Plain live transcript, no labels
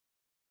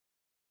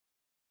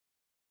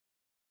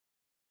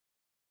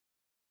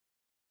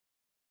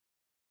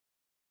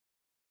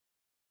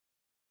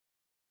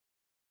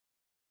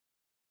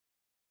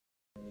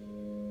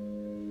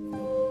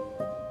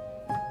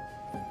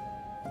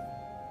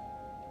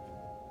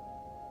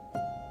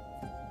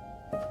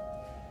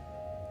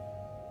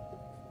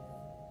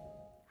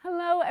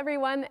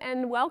everyone,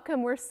 and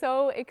welcome. We're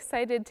so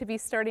excited to be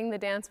starting the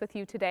dance with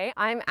you today.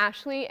 I'm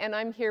Ashley, and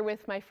I'm here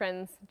with my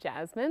friends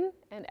Jasmine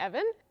and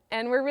Evan,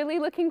 and we're really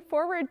looking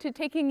forward to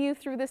taking you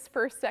through this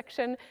first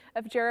section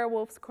of Jera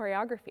Wolfe's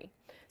choreography.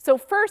 So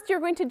first, you're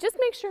going to just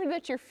make sure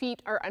that your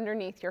feet are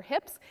underneath your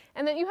hips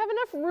and that you have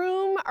enough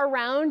room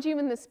around you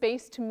in the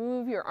space to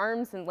move your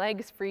arms and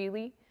legs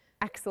freely.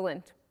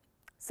 Excellent.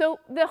 So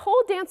the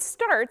whole dance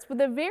starts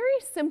with a very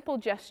simple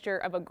gesture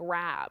of a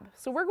grab.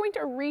 So we're going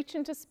to reach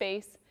into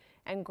space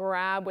and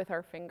grab with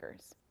our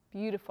fingers.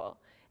 Beautiful.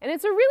 And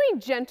it's a really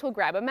gentle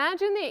grab.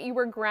 Imagine that you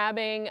were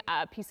grabbing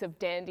a piece of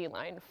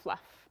dandelion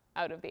fluff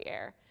out of the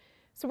air.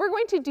 So we're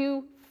going to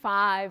do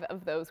 5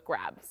 of those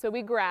grabs. So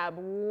we grab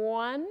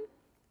 1,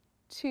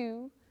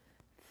 2,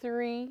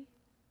 3,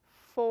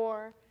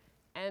 4,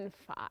 and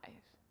 5.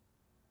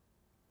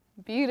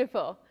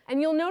 Beautiful. And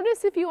you'll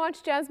notice if you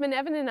watch Jasmine,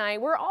 Evan, and I,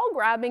 we're all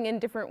grabbing in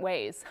different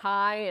ways,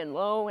 high and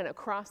low and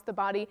across the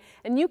body,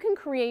 and you can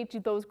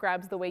create those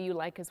grabs the way you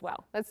like as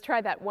well. Let's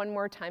try that one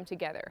more time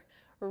together.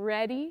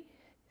 Ready,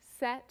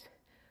 set,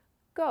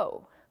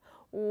 go.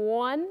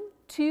 1,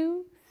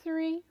 2,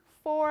 3,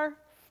 4,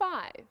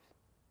 5.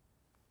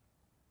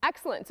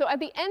 Excellent. So at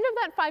the end of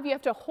that 5, you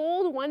have to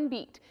hold 1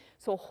 beat.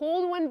 So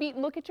hold 1 beat,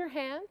 look at your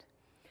hand.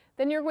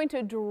 Then you're going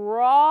to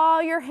draw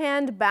your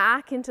hand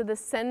back into the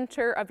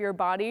center of your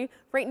body,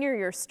 right near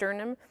your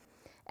sternum,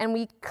 and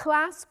we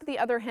clasp the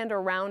other hand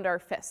around our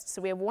fist.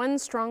 So we have 1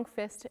 strong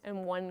fist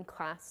and 1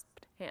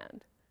 clasped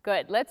hand.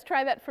 Good. Let's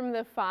try that from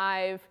the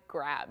 5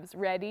 grabs.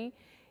 Ready?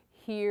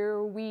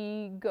 Here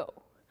we go.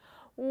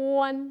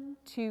 1,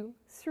 2,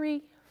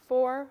 3,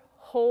 4,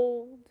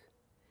 hold.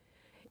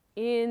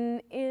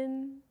 In.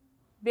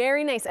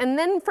 Very nice. And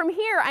then from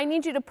here, I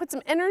need you to put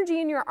some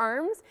energy in your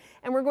arms,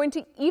 and we're going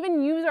to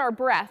even use our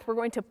breath. We're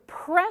going to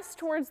press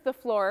towards the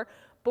floor,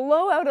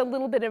 blow out a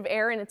little bit of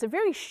air, and it's a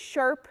very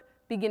sharp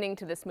beginning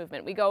to this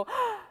movement. We go,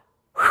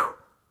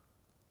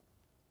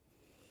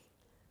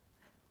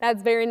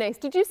 That's very nice.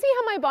 Did you see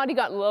how my body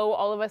got low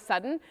all of a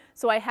sudden?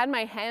 So I had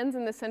my hands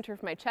in the center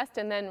of my chest,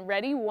 and then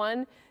ready,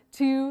 1,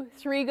 2,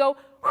 3, go.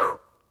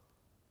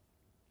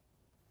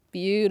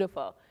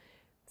 Beautiful.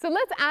 So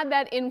let's add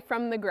that in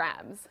from the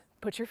grabs.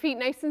 Put your feet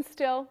nice and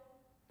still,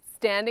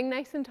 standing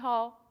nice and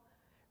tall.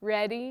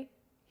 Ready?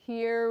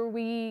 Here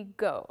we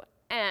go.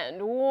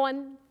 And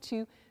 1,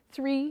 2,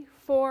 3,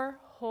 4,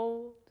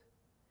 hold.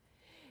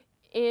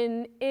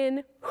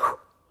 In.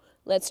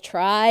 Let's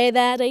try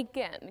that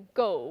again.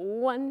 Go.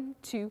 1,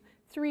 2,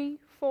 3,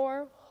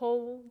 4,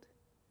 hold.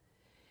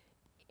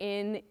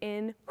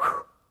 In.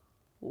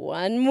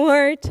 One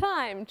more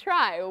time.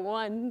 Try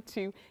 1,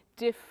 2,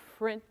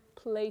 different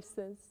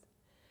places.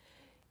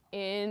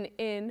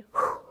 In.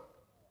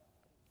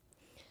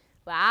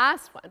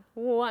 Last one.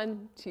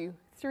 1, 2,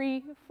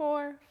 3,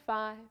 4,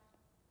 5.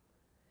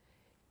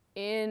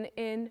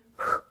 In.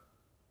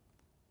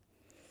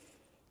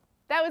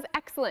 That was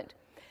excellent.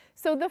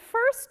 So the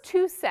first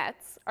 2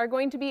 sets are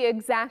going to be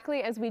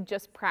exactly as we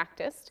just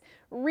practiced,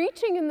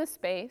 reaching in the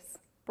space,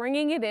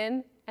 bringing it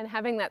in, and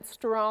having that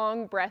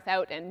strong breath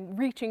out and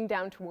reaching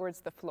down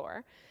towards the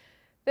floor.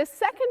 The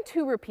second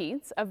 2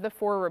 repeats of the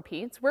 4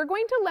 repeats, we're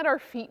going to let our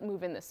feet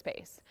move in the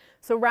space.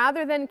 So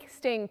rather than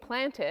staying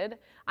planted,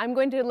 I'm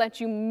going to let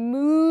you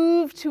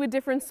move to a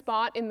different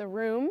spot in the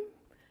room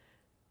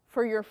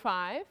for your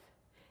 5,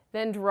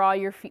 then draw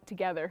your feet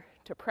together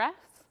to press.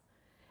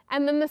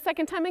 And then the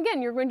second time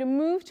again, you're going to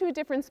move to a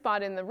different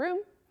spot in the room.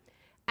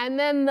 And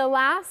then the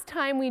last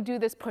time we do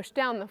this push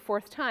down, the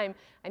 4th time,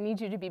 I need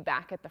you to be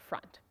back at the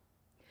front.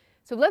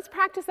 So let's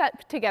practice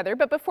that together,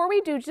 but before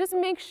we do, just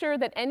make sure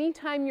that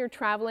anytime you're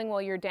traveling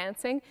while you're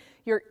dancing,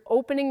 you're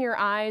opening your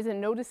eyes and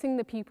noticing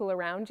the people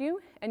around you,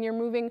 and you're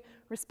moving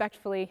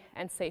respectfully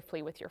and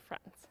safely with your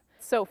friends.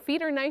 So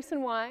feet are nice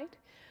and wide.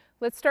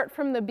 Let's start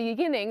from the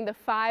beginning, the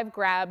 5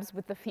 grabs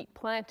with the feet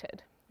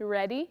planted.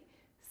 Ready,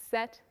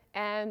 set,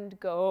 and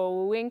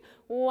going.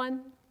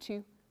 1,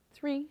 2,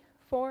 3,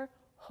 4,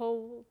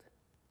 hold.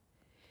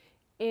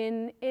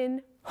 In.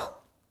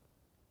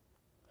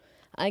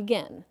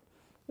 Again.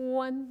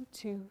 1,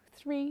 2,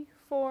 3,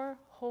 4,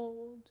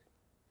 hold.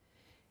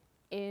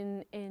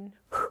 In.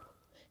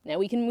 Now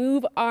we can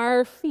move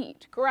our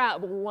feet.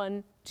 Grab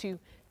 1, 2,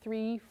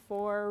 3,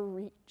 4,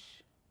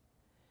 reach.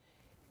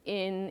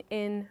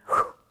 In.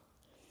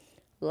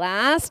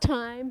 Last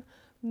time,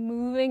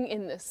 moving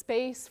in the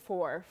space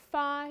for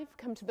 5.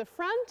 Come to the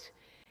front.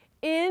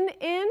 In.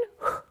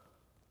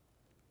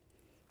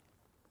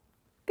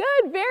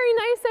 Good, very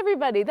nice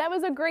everybody. That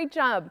was a great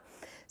job.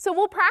 So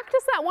we'll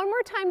practice that one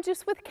more time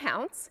just with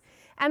counts.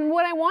 And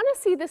what I want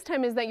to see this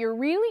time is that you're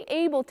really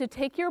able to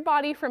take your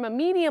body from a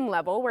medium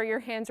level, where your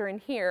hands are in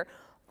here,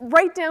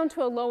 right down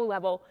to a low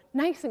level,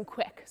 nice and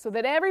quick, so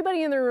that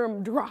everybody in the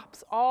room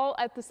drops all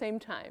at the same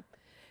time.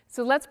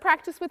 So let's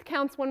practice with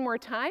counts one more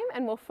time,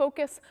 and we'll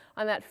focus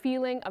on that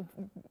feeling of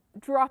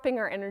dropping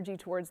our energy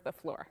towards the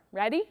floor.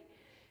 Ready,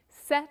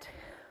 set,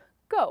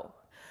 go.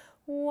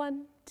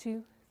 1,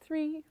 2,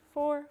 3,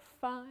 4,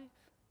 5.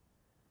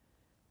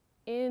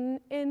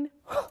 In.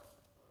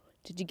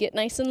 Did you get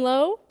nice and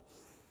low?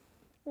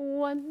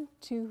 1,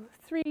 2,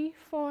 3,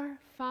 4,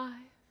 5.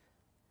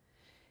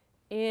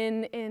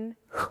 In.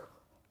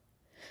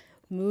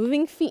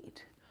 Moving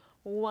feet.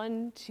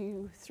 1,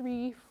 2,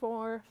 3,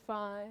 4,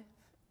 5.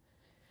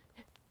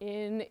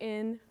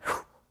 In.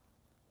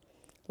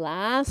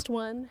 Last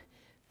one.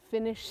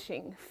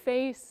 Finishing,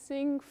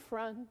 facing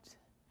front.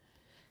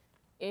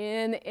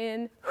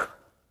 In.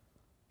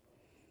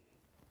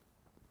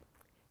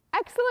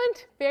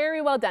 Excellent,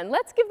 very well done.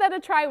 Let's give that a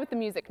try with the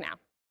music now.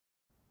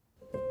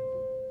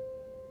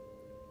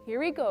 Here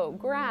we go,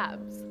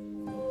 grabs.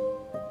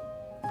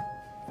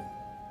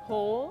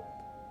 Hold.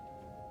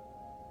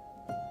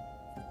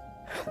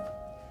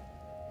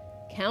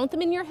 Count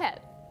them in your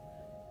head.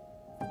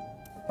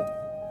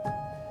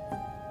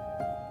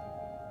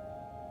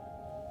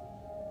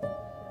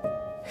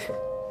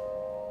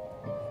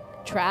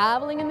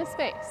 Traveling in the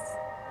space.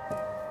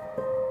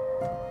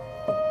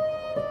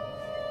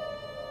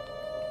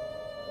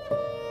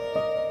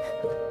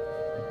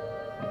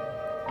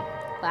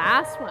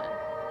 Last one.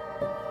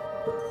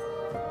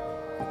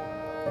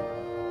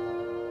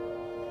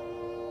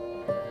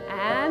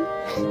 And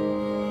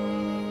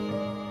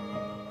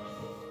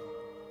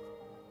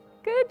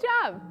good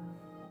job.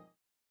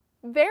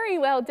 Very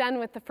well done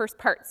with the first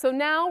part. So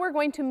now we're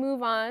going to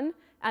move on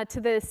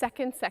to the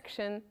second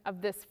section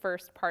of this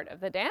first part of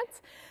the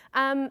dance.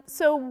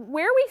 So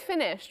where we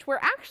finished, we're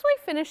actually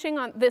finishing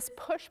on this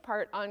push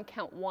part on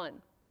count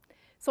 1.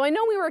 So I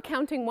know we were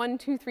counting 1,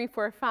 2, 3,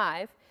 4,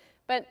 5,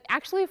 but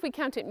actually if we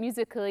count it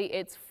musically,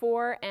 it's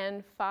 4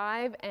 and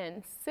 5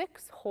 and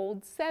 6,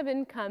 hold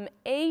 7, come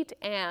 8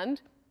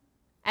 and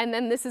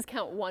then this is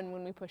count 1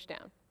 when we push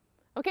down.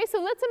 Okay,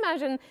 so let's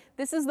imagine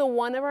this is the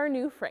one of our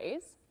new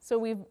phrase. So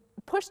we've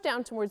pushed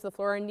down towards the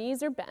floor, our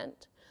knees are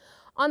bent.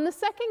 On the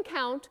second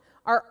count,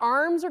 our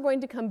arms are going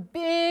to come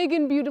big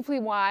and beautifully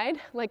wide,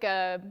 like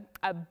a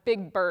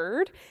big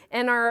bird,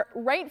 and our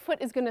right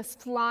foot is going to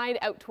slide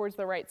out towards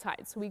the right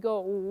side. So we go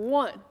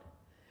 1.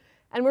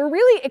 And we're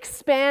really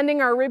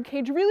expanding our rib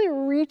cage, really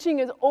reaching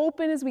as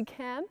open as we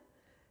can.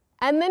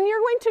 And then you're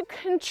going to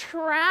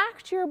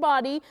contract your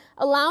body,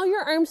 allow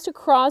your arms to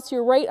cross,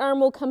 your right arm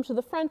will come to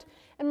the front,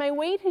 and my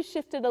weight has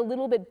shifted a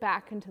little bit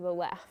back into the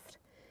left.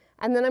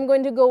 And then I'm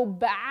going to go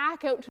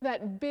back out to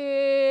that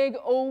big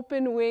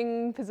open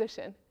wing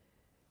position.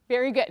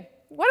 Very good.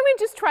 Why don't we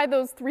just try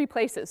those 3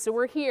 places? So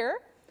we're here.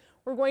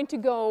 We're going to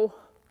go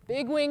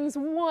big wings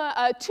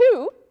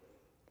 2,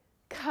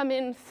 come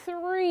in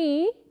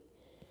 3,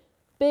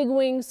 big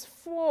wings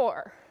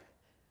 4.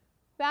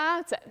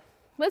 That's it.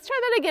 Let's try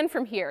that again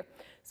from here.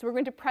 So we're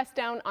going to press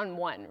down on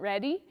 1.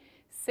 Ready?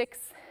 6,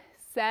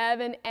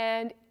 7,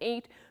 and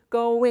 8.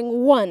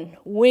 Going 1,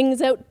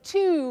 wings out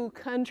 2,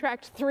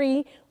 contract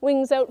 3,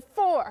 wings out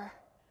 4.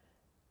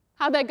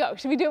 How'd that go?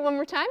 Should we do it one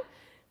more time?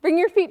 Bring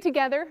your feet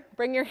together,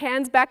 bring your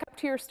hands back up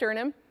to your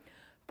sternum,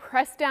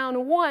 press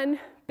down 1,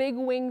 big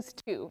wings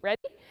 2. Ready?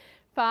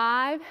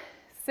 5,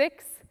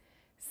 6,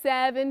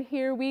 7,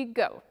 here we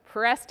go.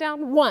 Press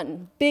down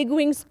 1, big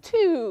wings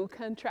 2,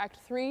 contract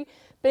 3,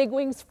 big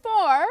wings 4.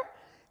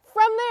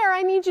 From there,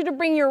 I need you to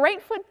bring your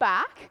right foot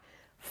back,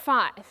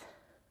 5.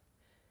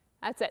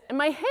 That's it. And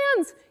my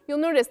hands, you'll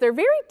notice, they're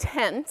very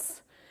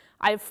tense.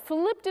 I've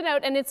flipped it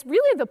out, and it's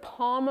really the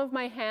palm of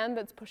my hand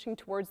that's pushing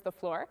towards the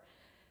floor.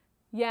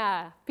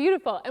 Yeah,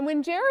 beautiful. And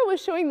when Jera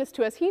was showing this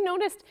to us, he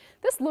noticed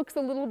this looks a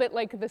little bit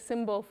like the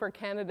symbol for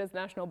Canada's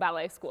National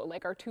Ballet School,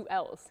 like our 2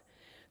 L's.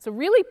 So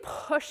really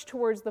push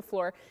towards the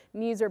floor,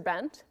 knees are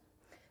bent.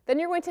 Then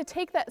you're going to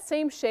take that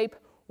same shape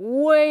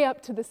way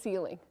up to the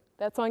ceiling.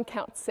 That's on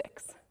count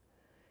 6.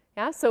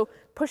 Yeah, so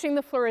pushing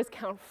the floor is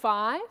count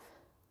 5.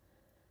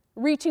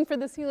 Reaching for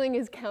the ceiling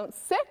is count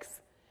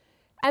 6.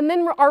 And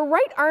then our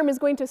right arm is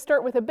going to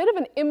start with a bit of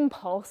an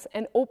impulse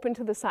and open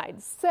to the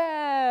side.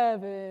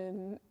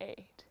 7,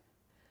 8.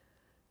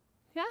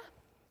 Yeah?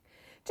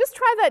 Just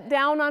try that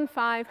down on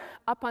 5,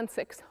 up on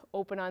 6,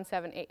 open on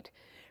 7, 8.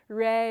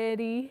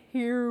 Ready?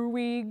 Here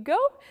we go.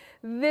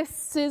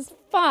 This is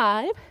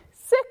 5,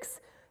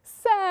 6,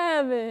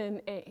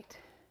 7, 8.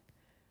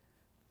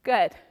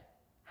 Good.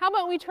 How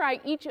about we try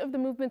each of the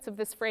movements of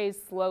this phrase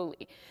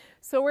slowly?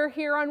 So we're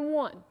here on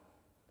 1.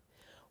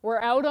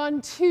 We're out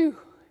on 2.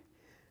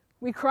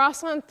 We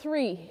cross on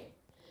 3.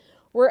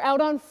 We're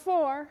out on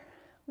 4.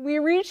 We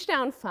reach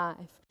down 5.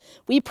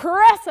 We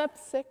press up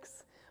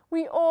 6.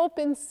 We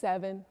open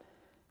 7,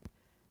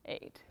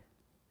 8.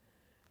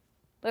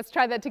 Let's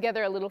try that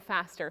together a little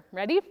faster.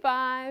 Ready?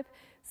 5,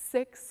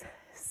 6,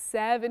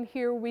 7.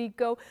 Here we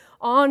go.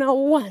 On a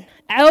 1.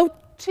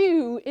 Out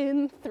 2,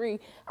 in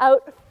 3.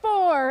 Out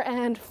 4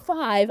 and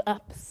 5.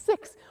 Up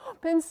 6.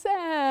 Open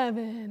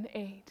 7,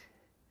 8.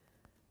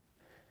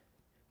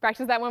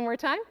 Practice that one more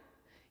time.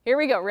 Here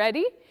we go.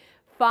 Ready?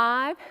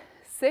 5,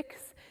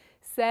 6,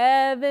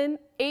 7,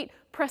 8.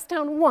 Press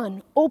down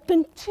 1.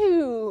 Open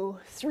 2,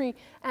 3,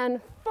 and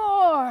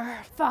 4,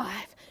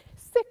 5,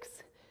 6,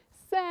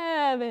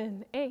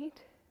 7,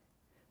 8.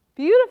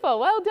 Beautiful.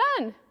 Well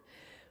done.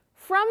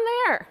 From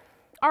there,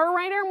 our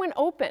right arm went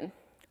open.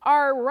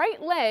 our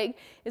right leg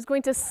is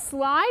going to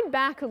slide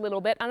back a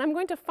little bit, and I'm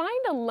going to find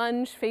a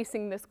lunge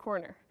facing this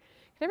corner.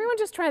 Can everyone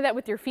just try that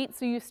with your feet?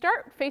 So you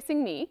start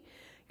facing me.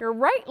 Your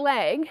right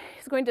leg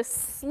is going to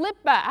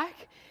slip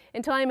back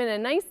until I'm in a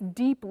nice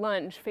deep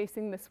lunge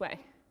facing this way.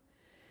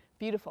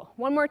 Beautiful.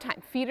 One more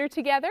time. Feet are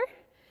together,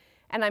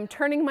 and I'm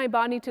turning my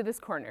body to this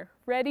corner.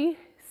 Ready,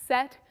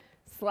 set,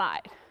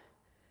 slide.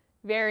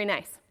 Very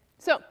nice.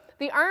 So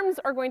the arms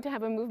are going to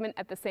have a movement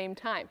at the same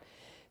time.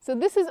 So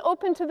this is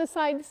open to the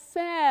side,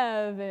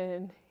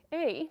 7,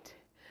 8.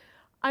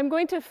 I'm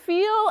going to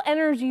feel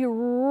energy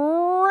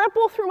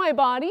ripple through my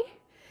body,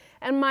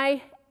 and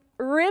my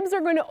ribs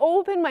are going to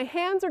open, my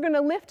hands are going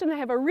to lift, and I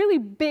have a really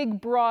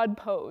big, broad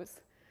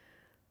pose.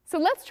 So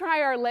let's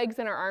try our legs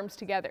and our arms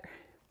together.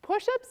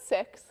 Push up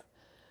 6,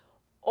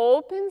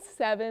 open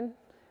 7,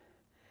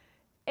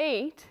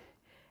 8,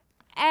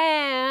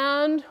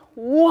 and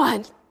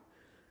 1.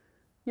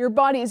 Your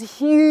body is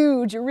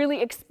huge. You're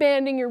really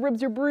expanding. Your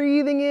ribs are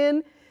breathing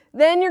in.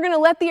 Then you're going to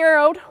let the air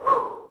out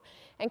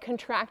and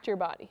contract your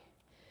body.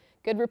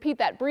 Good. Repeat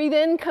that. Breathe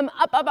in. Come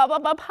up, up, up,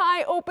 up, up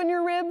high. Open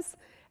your ribs.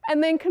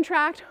 And then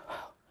contract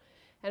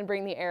and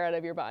bring the air out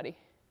of your body.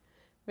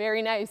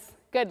 Very nice.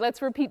 Good.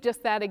 Let's repeat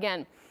just that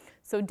again.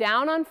 So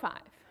down on 5,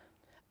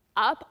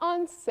 up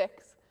on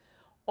 6,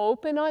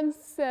 open on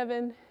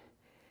 7,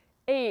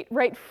 8.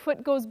 Right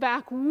foot goes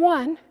back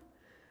 1,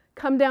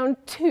 come down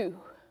 2,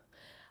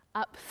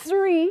 up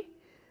 3,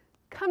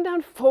 come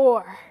down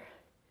 4.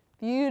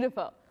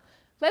 Beautiful.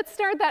 Let's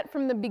start that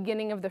from the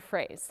beginning of the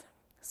phrase.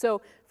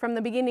 So from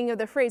the beginning of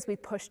the phrase, we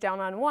push down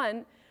on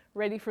 1,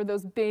 ready for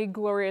those big,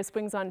 glorious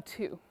swings on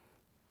 2.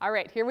 All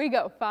right, here we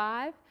go.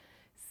 5,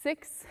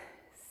 6,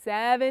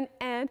 7,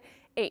 and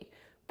 8.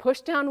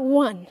 Push down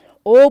 1,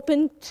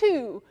 open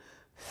 2,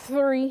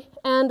 3,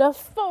 and a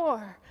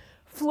 4.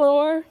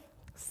 Floor,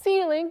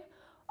 ceiling,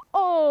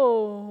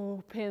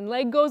 open.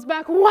 Leg goes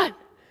back 1,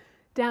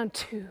 down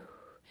 2,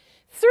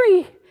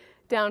 3,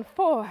 down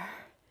 4.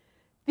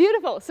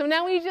 Beautiful. So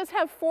now we just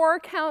have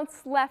 4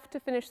 counts left to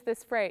finish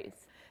this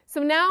phrase.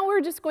 So now we're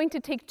just going to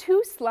take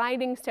 2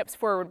 sliding steps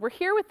forward. We're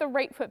here with the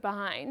right foot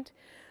behind.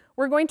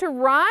 We're going to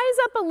rise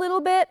up a little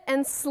bit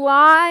and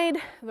slide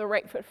the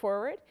right foot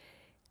forward,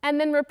 and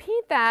then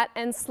repeat that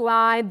and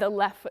slide the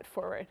left foot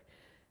forward.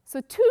 So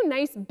 2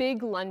 nice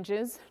big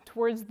lunges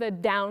towards the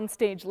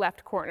downstage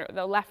left corner,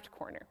 the left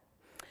corner.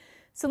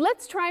 So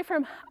let's try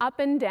from up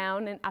and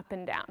down and up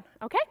and down,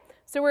 okay?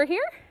 So we're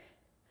here,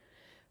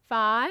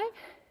 5,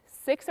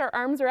 6, our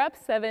arms are up,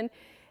 7,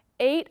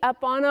 8,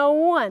 up on a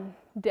 1,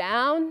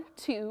 down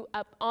 2,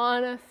 up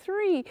on a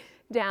 3,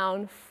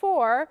 down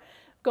 4,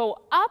 go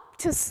up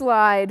to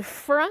slide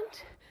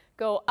front,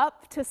 go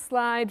up to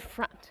slide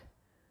front.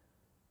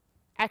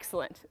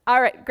 Excellent.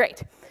 All right,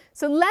 great.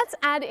 So let's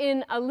add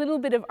in a little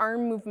bit of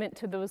arm movement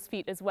to those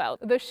feet as well.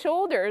 The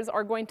shoulders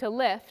are going to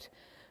lift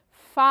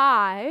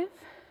 5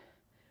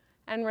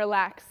 and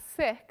relax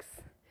 6.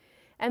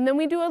 And then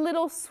we do a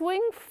little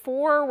swing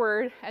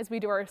forward as we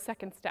do our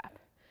second step.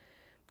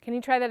 Can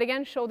you try that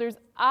again? Shoulders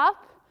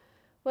up,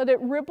 let it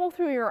ripple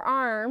through your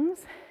arms,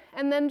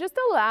 and then just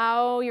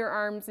allow your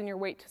arms and your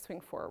weight to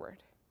swing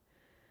forward.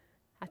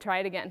 I'll try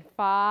it again.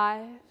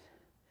 5,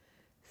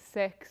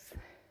 6,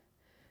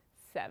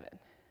 7.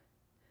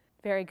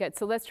 Very good.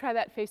 So let's try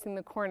that facing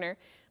the corner.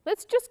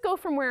 Let's just go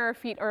from where our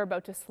feet are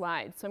about to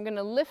slide. So I'm going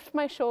to lift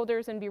my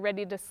shoulders and be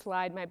ready to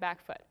slide my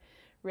back foot.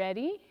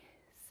 Ready,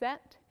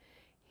 set,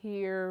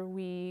 here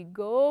we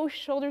go.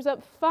 Shoulders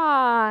up,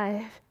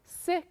 5,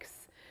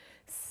 6,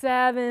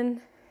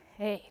 7,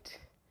 8.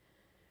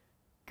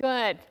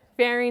 Good.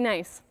 Very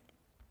nice.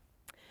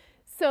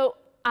 So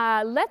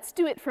let's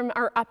do it from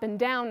our up and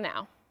down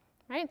now.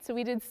 Right? So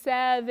we did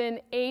 7,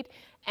 8,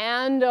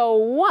 and a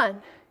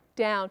 1.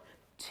 Down,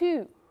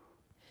 2,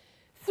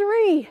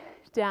 3,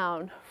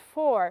 down,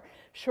 4,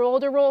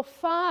 shoulder roll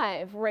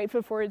 5, right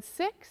foot forward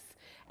 6,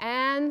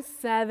 and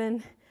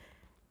 7,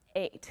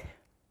 8.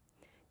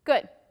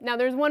 Good. Now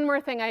there's one more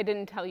thing I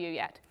didn't tell you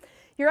yet.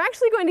 You're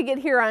actually going to get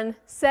here on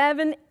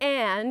 7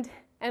 and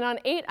on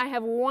 8 I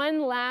have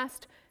one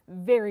last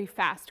very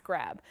fast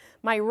grab.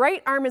 My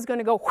right arm is going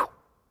to go whoosh.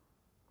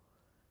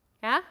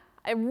 Yeah?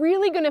 I'm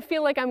really going to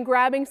feel like I'm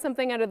grabbing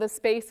something out of the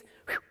space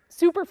whoosh,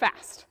 super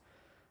fast.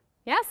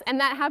 Yes, and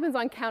that happens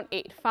on count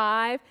 8.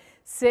 5,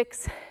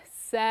 6,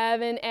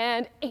 7,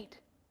 and 8.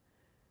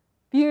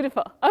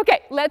 Beautiful.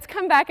 Okay, let's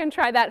come back and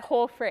try that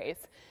whole phrase.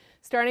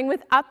 Starting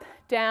with up,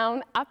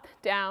 down,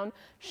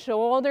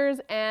 shoulders,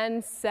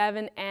 and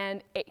 7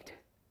 and 8.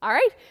 All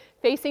right,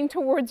 facing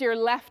towards your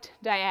left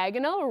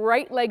diagonal,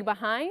 right leg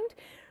behind.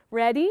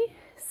 Ready,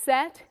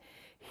 set,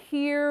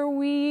 here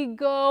we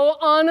go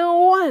on a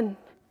 1,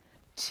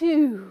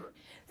 2,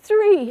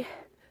 3,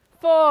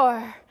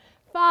 4,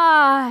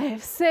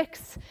 5,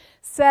 6,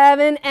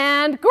 7,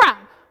 and grab.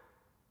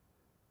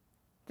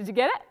 Did you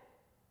get it?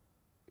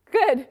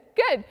 Good,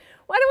 good.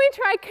 Why don't we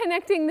try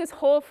connecting this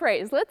whole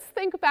phrase? Let's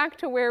think back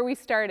to where we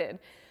started.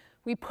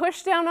 We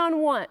push down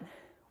on 1.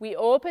 We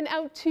open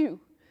out 2.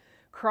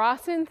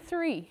 Cross in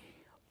 3.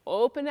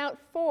 Open out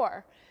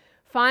 4.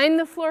 Find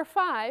the floor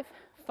 5,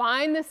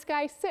 find the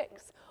sky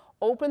 6,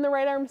 open the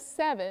right arm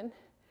 7,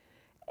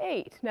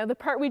 8. Now the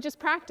part we just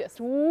practiced,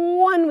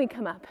 1 we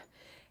come up,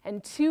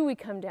 and 2 we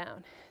come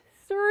down,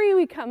 3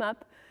 we come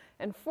up,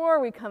 and 4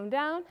 we come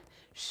down,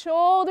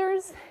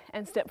 shoulders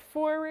and step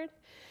forward,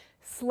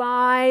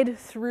 slide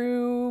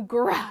through,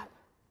 grab.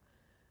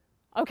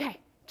 Okay,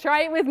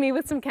 try it with me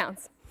with some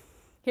counts.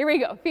 Here we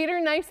go, feet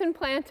are nice and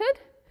planted,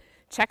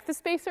 check the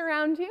space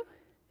around you.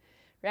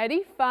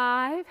 Ready,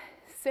 5,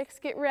 6,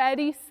 get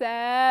ready,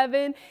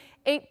 7,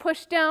 8,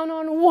 push down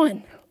on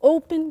 1,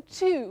 open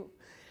 2,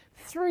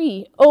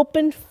 3,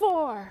 open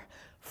 4,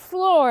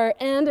 floor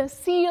and a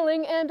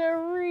ceiling and a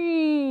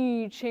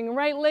reaching,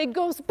 right leg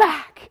goes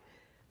back,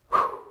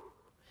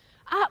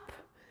 up,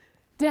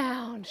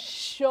 down,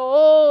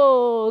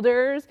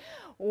 shoulders,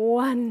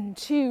 1,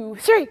 2,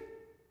 3.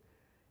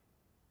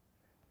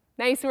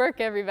 Nice work,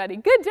 everybody,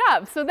 good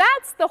job. So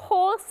that's the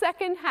whole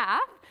second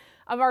half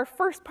of our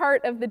first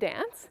part of the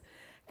dance.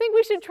 I think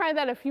we should try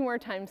that a few more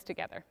times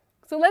together.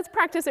 So let's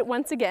practice it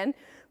once again.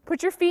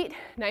 Put your feet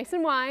nice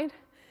and wide,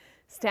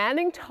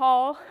 standing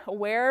tall,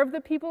 aware of the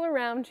people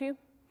around you.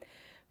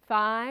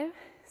 5,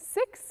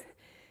 6,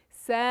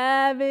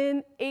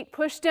 7, 8,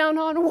 push down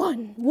on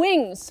 1,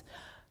 wings,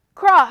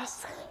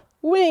 cross,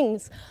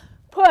 wings,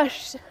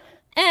 push,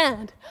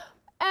 and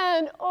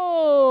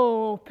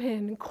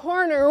open,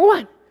 corner,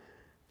 1,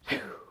 2,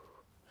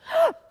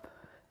 up,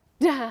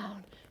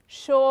 down,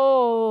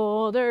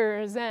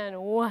 shoulders,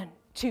 and 1,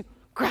 2,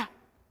 grab.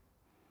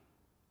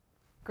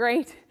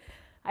 Great.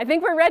 I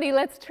think we're ready.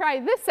 Let's try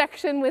this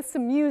section with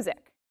some music.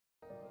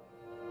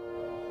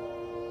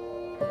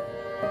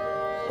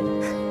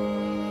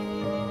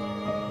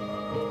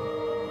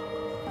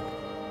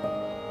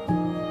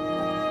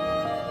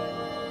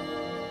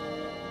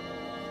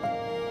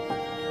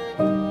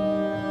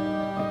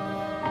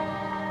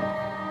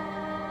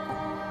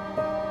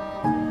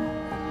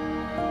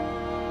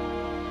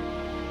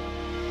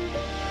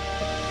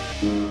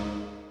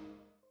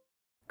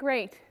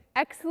 Great.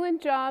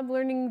 Excellent job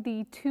learning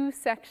the 2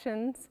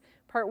 sections,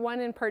 part 1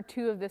 and part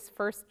 2 of this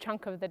first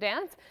chunk of the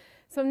dance.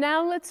 So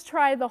now let's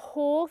try the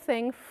whole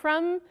thing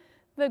from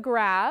the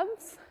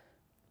grabs,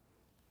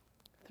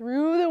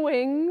 through the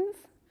wings,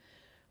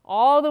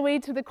 all the way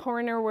to the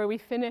corner where we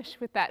finish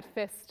with that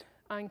fist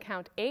on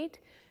count 8.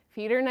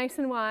 Feet are nice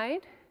and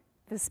wide.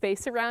 The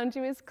space around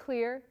you is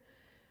clear.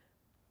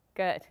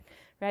 Good.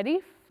 Ready?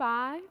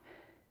 5,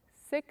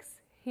 6,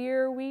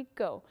 here we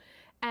go.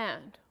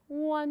 And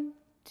 1,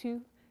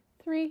 2,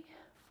 3,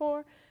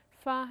 4,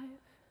 5.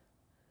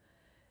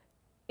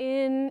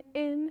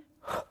 In.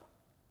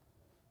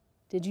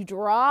 Did you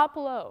drop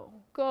low?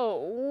 Go.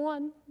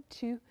 1,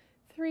 2,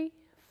 3,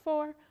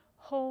 4.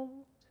 Hold.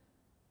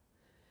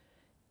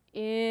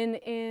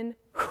 In.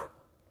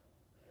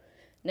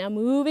 Now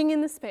moving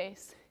in the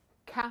space.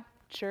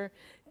 Capture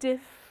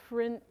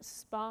different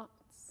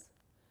spots.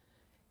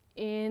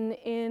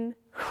 In.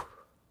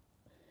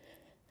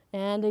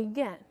 And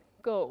again.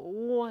 Go.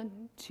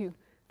 1, 2,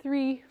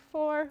 3,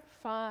 4,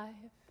 5.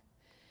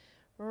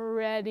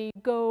 Ready,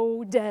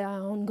 go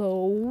down,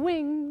 go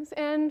wings,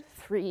 and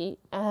 3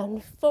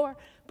 and 4.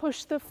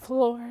 Push the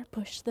floor,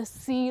 push the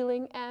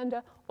ceiling,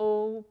 and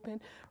open.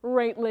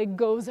 Right leg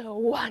goes a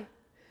 1.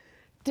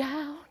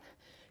 Down,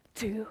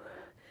 2,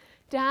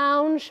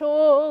 down,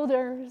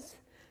 shoulders.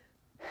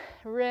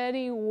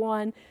 Ready,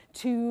 1,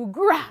 2,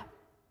 grab.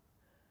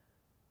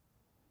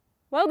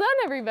 Well done,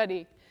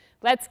 everybody.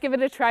 Let's give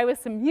it a try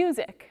with some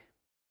music.